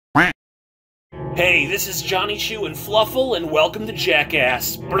Hey, this is Johnichu and Fluffle, and welcome to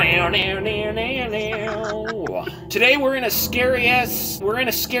Jackass. Today we're in a scary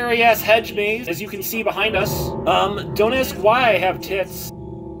ass hedge maze, as you can see behind us. Don't ask why I have tits.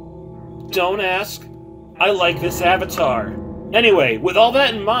 Don't ask. I like this avatar. Anyway, with all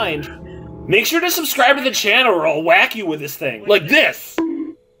that in mind, make sure to subscribe to the channel or I'll whack you with this thing. Like this!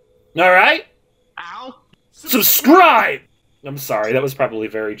 Alright? Ow! Subscribe! I'm sorry, that was probably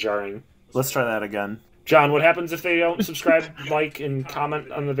very jarring. Let's try that again. John, what happens if they don't subscribe, like, and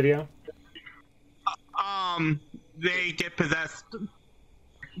comment on the video? They get possessed.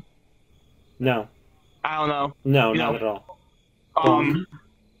 No. I don't know. No, not at all.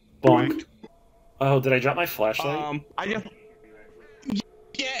 Bonk. Oh, did I drop my flashlight? Yeah,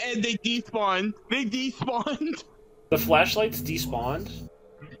 and they despawned. They despawned. The flashlight's despawned?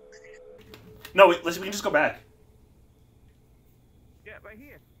 No, wait, listen, we can just go back. Yeah, right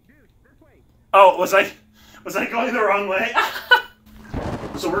here. Dude, this way. Oh, was I going the wrong way?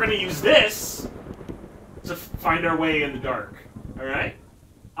 So we're gonna use this to find our way in the dark. Alright?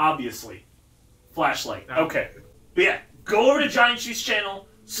 Obviously. Flashlight. Okay. But yeah, go over to Johnichu's channel,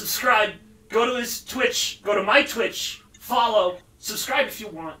 subscribe, go to his Twitch, go to my Twitch, follow, subscribe if you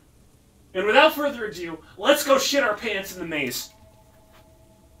want. And without further ado, let's go shit our pants in the maze.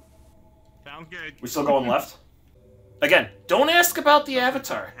 Sounds good. We still going left? Again, don't ask about the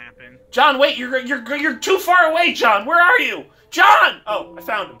avatar. Happen. John, wait, you're too far away, John. Where are you? John! Oh, I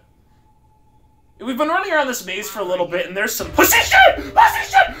found him. We've been running around this maze for a little bit, and there's some pussy shit!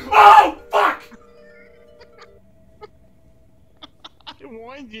 Pussy shit! Oh, fuck! I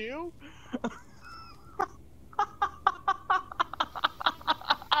warned you.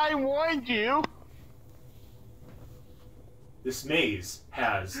 I warned you. This maze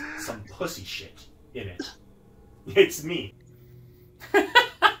has some pussy shit in it. It's me.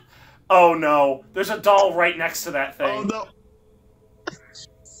 Oh no, there's a doll right next to that thing. Oh no.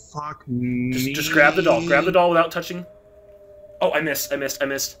 Fuck me. Just grab the doll. Grab the doll without touching. Oh, I missed.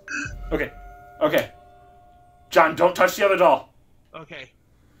 Okay. Okay. John, don't touch the other doll. Okay.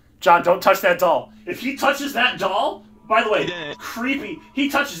 John, don't touch that doll. If he touches that doll, by the way, didn't. creepy, he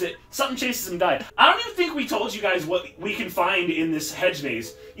touches it, something chases him, die. I don't even think we told you guys what we can find in this hedge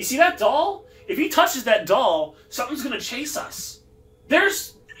maze. You see that doll? If he touches that doll, something's gonna chase us.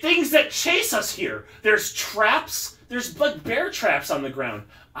 There's things that chase us here. There's traps. There's like bear traps on the ground.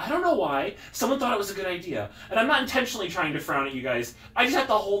 I don't know why. Someone thought it was a good idea. And I'm not intentionally trying to frown at you guys. I just have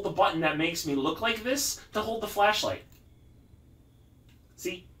to hold the button that makes me look like this to hold the flashlight.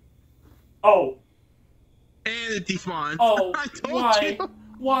 See? Oh. And it despawned. Oh, I told why? you.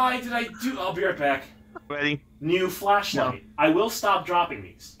 Why did I do... I'll be right back. Ready? New flashlight. No. I will stop dropping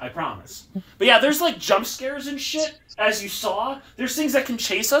these. I promise. But yeah, there's like jump scares and shit, as you saw. There's things that can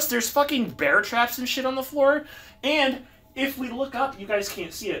chase us. There's fucking bear traps and shit on the floor. And if we look up, you guys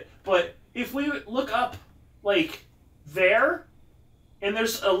can't see it, but if we look up, like, there, and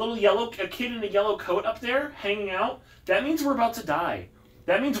there's a kid in a yellow coat up there hanging out, that means we're about to die.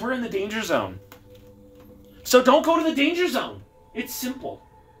 That means we're in the danger zone. So don't go to the danger zone. It's simple.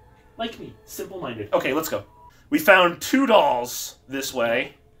 Like me, simple-minded. Okay, let's go. We found 2 dolls this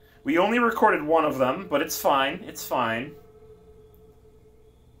way. We only recorded one of them, but it's fine. It's fine.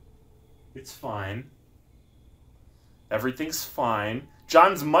 It's fine. Everything's fine.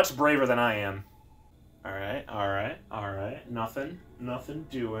 John's much braver than I am. Alright. Nothing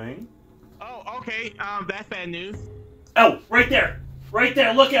doing. Oh, okay. That's bad news. Oh, right there! Right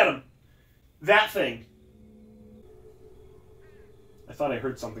there, look at him! That thing. I thought I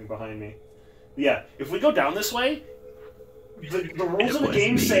heard something behind me. But yeah, if we go down this way, the rules of the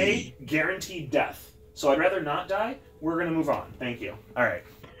game say guaranteed death. So I'd rather not die. We're gonna move on. Thank you. Alright.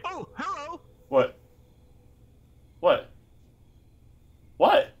 Oh, hello! What? What?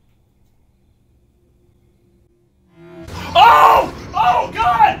 What? Oh! Oh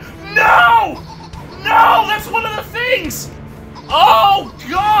God! No! No! That's one of the things! Oh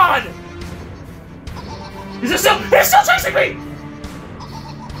God! Is it still? It's still chasing me!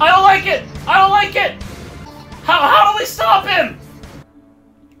 I don't like it! I don't like it! How do we stop him?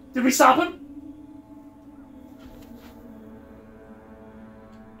 Did we stop him?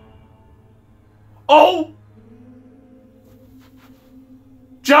 Oh!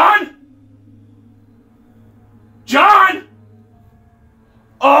 John? John?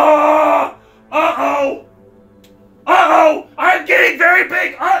 Uh-oh! Uh-oh! I'm getting very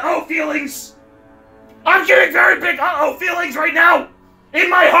big uh-oh feelings! I'm getting very big uh-oh feelings right now! In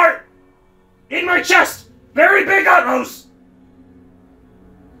my heart! In my chest! Very big uh-ohs!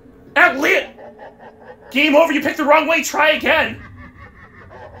 At least... Game over, you picked the wrong way, try again!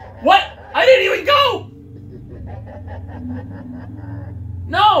 What? I didn't even go!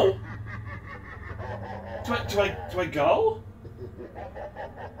 No! Do I go?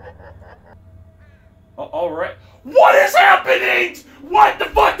 Alright. What is happening? What the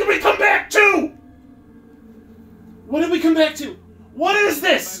fuck did we come back to? What did we come back to? What is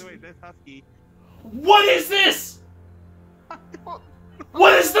this? By the way, that's Husky. What is this?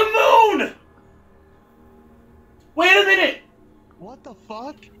 What is the moon? Wait a minute. What the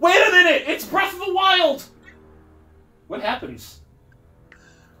fuck? Wait a minute. It's Breath of the Wild. What happens?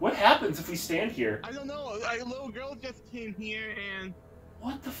 What happens if we stand here? I don't know. A little girl just came here and.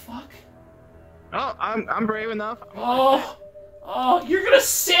 What the fuck? Oh, I'm brave enough. Oh, you're gonna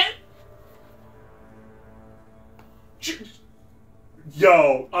sit?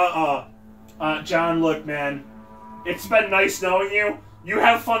 Yo, John, look, man. It's been nice knowing you. You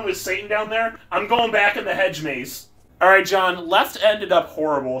have fun with Satan down there. I'm going back in the hedge maze. Alright, John, left ended up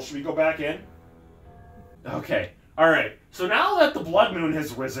horrible. Should we go back in? Okay. Alright. So now that the blood moon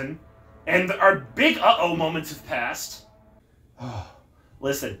has risen, and our big uh-oh moments have passed...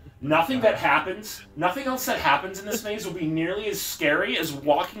 Listen, nothing else that happens in this maze will be nearly as scary as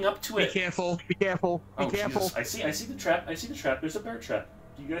walking up to it. Be careful. Be careful. Be careful. Jesus. I see the trap. I see the trap. There's a bear trap.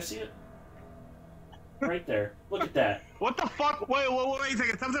 Do you guys see it? Right there. Look at that. What the fuck? Wait a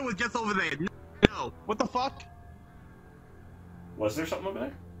second. Something was just over there. No. What the fuck? Was there something over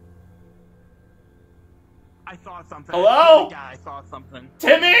there? I saw something. Hello? Yeah, I saw something.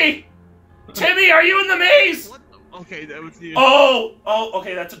 Timmy! Timmy, are you in the maze? What? Okay, that was you. Oh,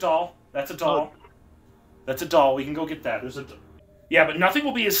 okay, that's a doll. That's a doll. That's a doll. We can go get that. There's a... Yeah, but nothing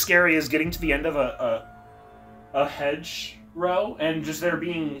will be as scary as getting to the end of a hedge row and just there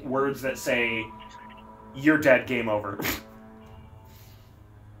being words that say, "You're dead, game over."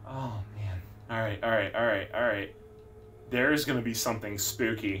 Oh, man. Alright. There's gonna be something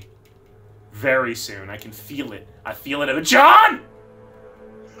spooky very soon. I can feel it. I feel it. John!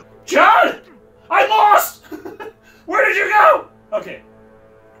 John! I'm lost! Where did you go? Okay.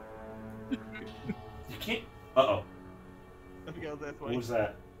 You can't... Uh-oh. What was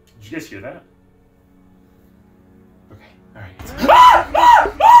that? Did you guys hear that? Okay, alright.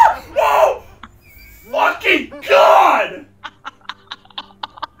 No! Fucking God!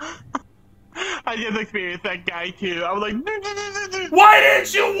 I just experienced that guy too. I was like... Why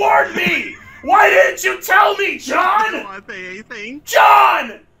didn't you warn me? Why didn't you tell me, I John? don't want to say anything.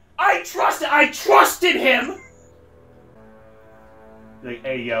 John! I trusted him! Like,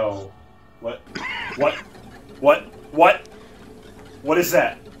 hey, yo. What is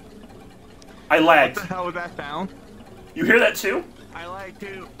that? I lagged. What the hell was that sound? You hear that too? I like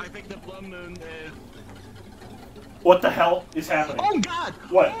to. I think the blood moon is... What the hell is happening? Oh god!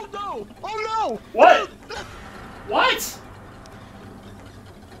 What? Oh no! Oh no! What? What?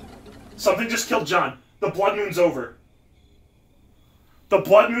 Something just killed John. The blood moon's over. The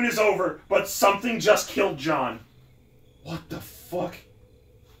blood moon is over, but something just killed John. What the fuck?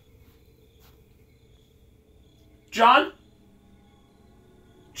 John?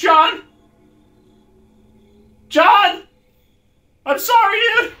 John? John? I'm sorry,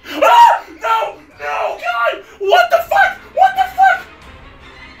 dude! Ah! No! No, God! What the fuck? What the fuck?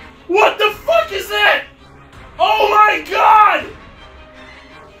 What the fuck is that? Oh my God!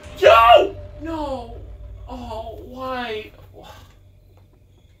 Yo! No! Oh, why?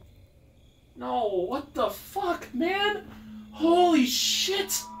 No, what the fuck, man? Holy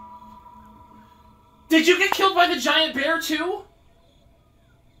shit! Did you get killed by the giant bear too?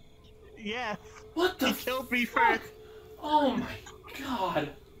 Yes. What the He killed me fuck? first. Oh my God.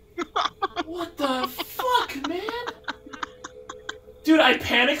 What the fuck, man? Dude, I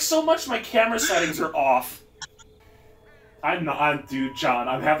panicked so much my camera settings are off. Dude, John,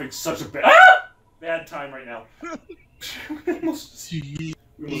 I'm having such a bad time right now. We almost ate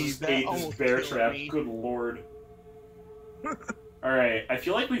this bear trap. Me. Good lord. Alright, I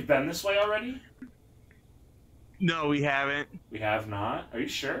feel like we've been this way already. No, we haven't. We have not? Are you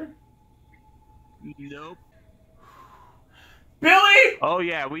sure? Nope. Billy! Oh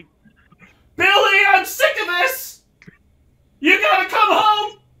yeah, we... Billy, I'm sick of this! You gotta come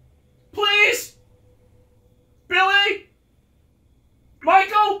home! Please! Billy!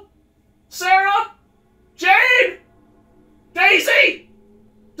 Michael! Sarah! Jane! Daisy!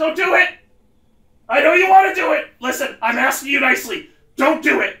 Don't do it! I know you want to do it! Listen, I'm asking you nicely. Don't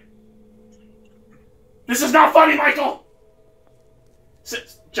do it! This is not funny, Michael!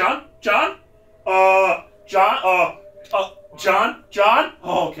 John? John? John?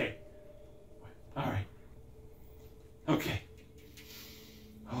 Oh, okay. Alright. Okay.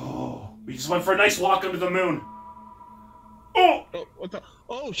 Oh, we just went for a nice walk under the moon. Oh! Oh, what the?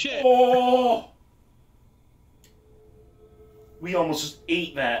 Oh, shit. Oh! We almost just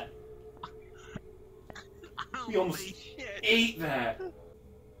ate that. We almost Holy shit. ate that.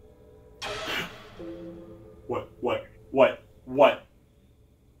 What? What?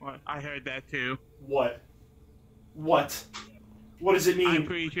 I heard that too. What? What does it mean? I'm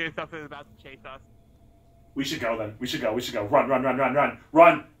pretty sure something's about to chase us. We should go then. We should go.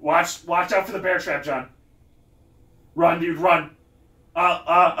 Run. Watch out for the bear trap, John. Run, dude, run.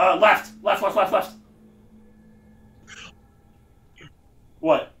 Left.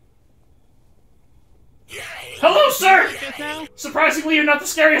 What? Hello, sir! Surprisingly, you're not the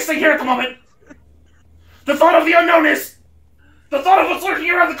scariest thing here at the moment. The thought of the unknown is... The thought of what's lurking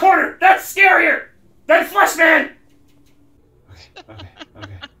around the corner! That's scarier! Than Flesh Man!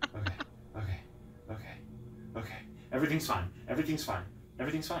 Okay. Everything's fine.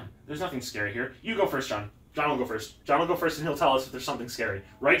 There's nothing scary here. You go first, John. John will go first and he'll tell us if there's something scary.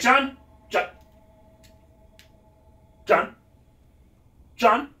 Right, John? John?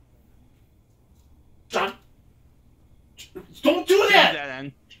 Don't do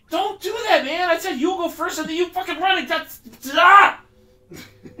that! Don't do that, man! I said you'll go first and then you fucking run it! That's... Ah!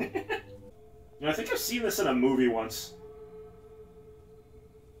 I think I've seen this in a movie once.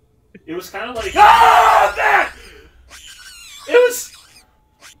 It was kind of like... Ah! That! It was...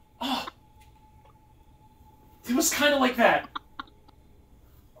 Oh. It was kind of like that.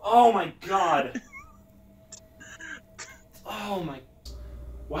 Oh my god. Oh my...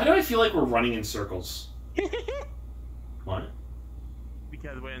 Why do I feel like we're running in circles? What?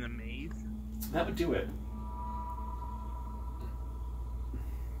 Because we're in a maze. That would do it.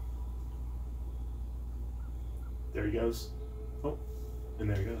 There he goes. Oh, and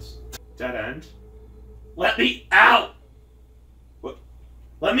there he goes. Dead end. Let me out! What?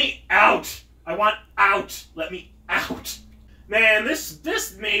 Let me out! I want out! Let me out! Man, this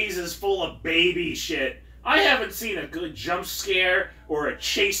maze is full of baby shit. I haven't seen a good jump scare or a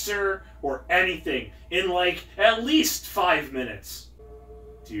chaser or anything in like at least 5 minutes.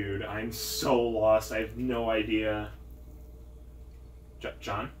 Dude, I'm so lost. I have no idea.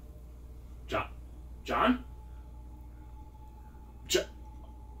 John?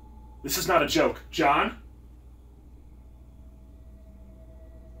 This is not a joke. John?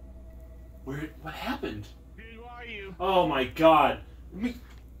 What happened? Dude, who are you? Oh my god.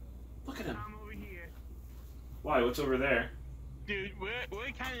 Look at him. I'm over here. Why? What's over there? Dude, we're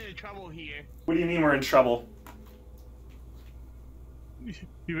kind of in trouble here. What do you mean we're in trouble?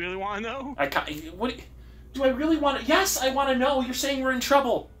 You really want to know? What? Do I really want to? Yes, I want to know. You're saying we're in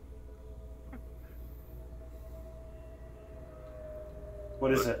trouble.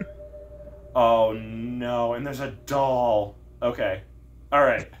 What is it? Oh no, and there's a doll. Okay.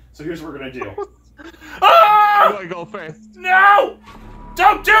 Alright, so here's what we're gonna do. Ah! I'm gonna go first. No!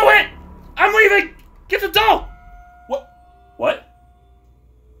 Don't do it! I'm leaving! Get the doll! What?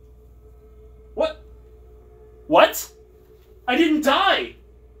 What? I didn't die!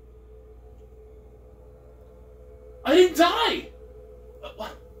 I didn't die!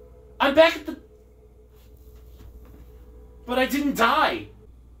 I'm back at the... But I didn't die!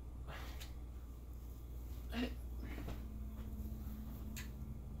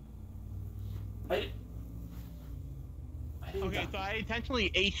 I didn't Okay, die. so I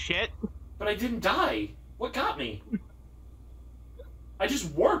intentionally ate shit. But I didn't die. What got me? I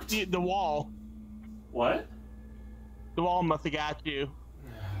just warped. The wall. What? The wall must have got you.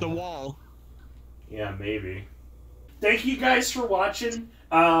 The wall. Yeah, maybe. Thank you guys for watching.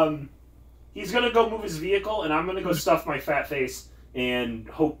 He's gonna go move his vehicle, and I'm gonna go stuff my fat face and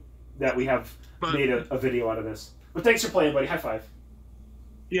hope that we have made a video out of this. But thanks for playing, buddy. High five.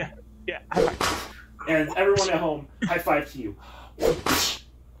 Yeah. High five. And everyone at home, high five to you.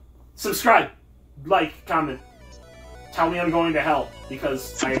 Subscribe, like, comment. Tell me I'm going to hell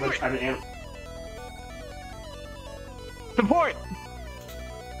because I'm an animal. Support!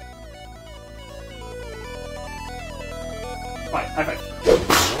 Bye. High five.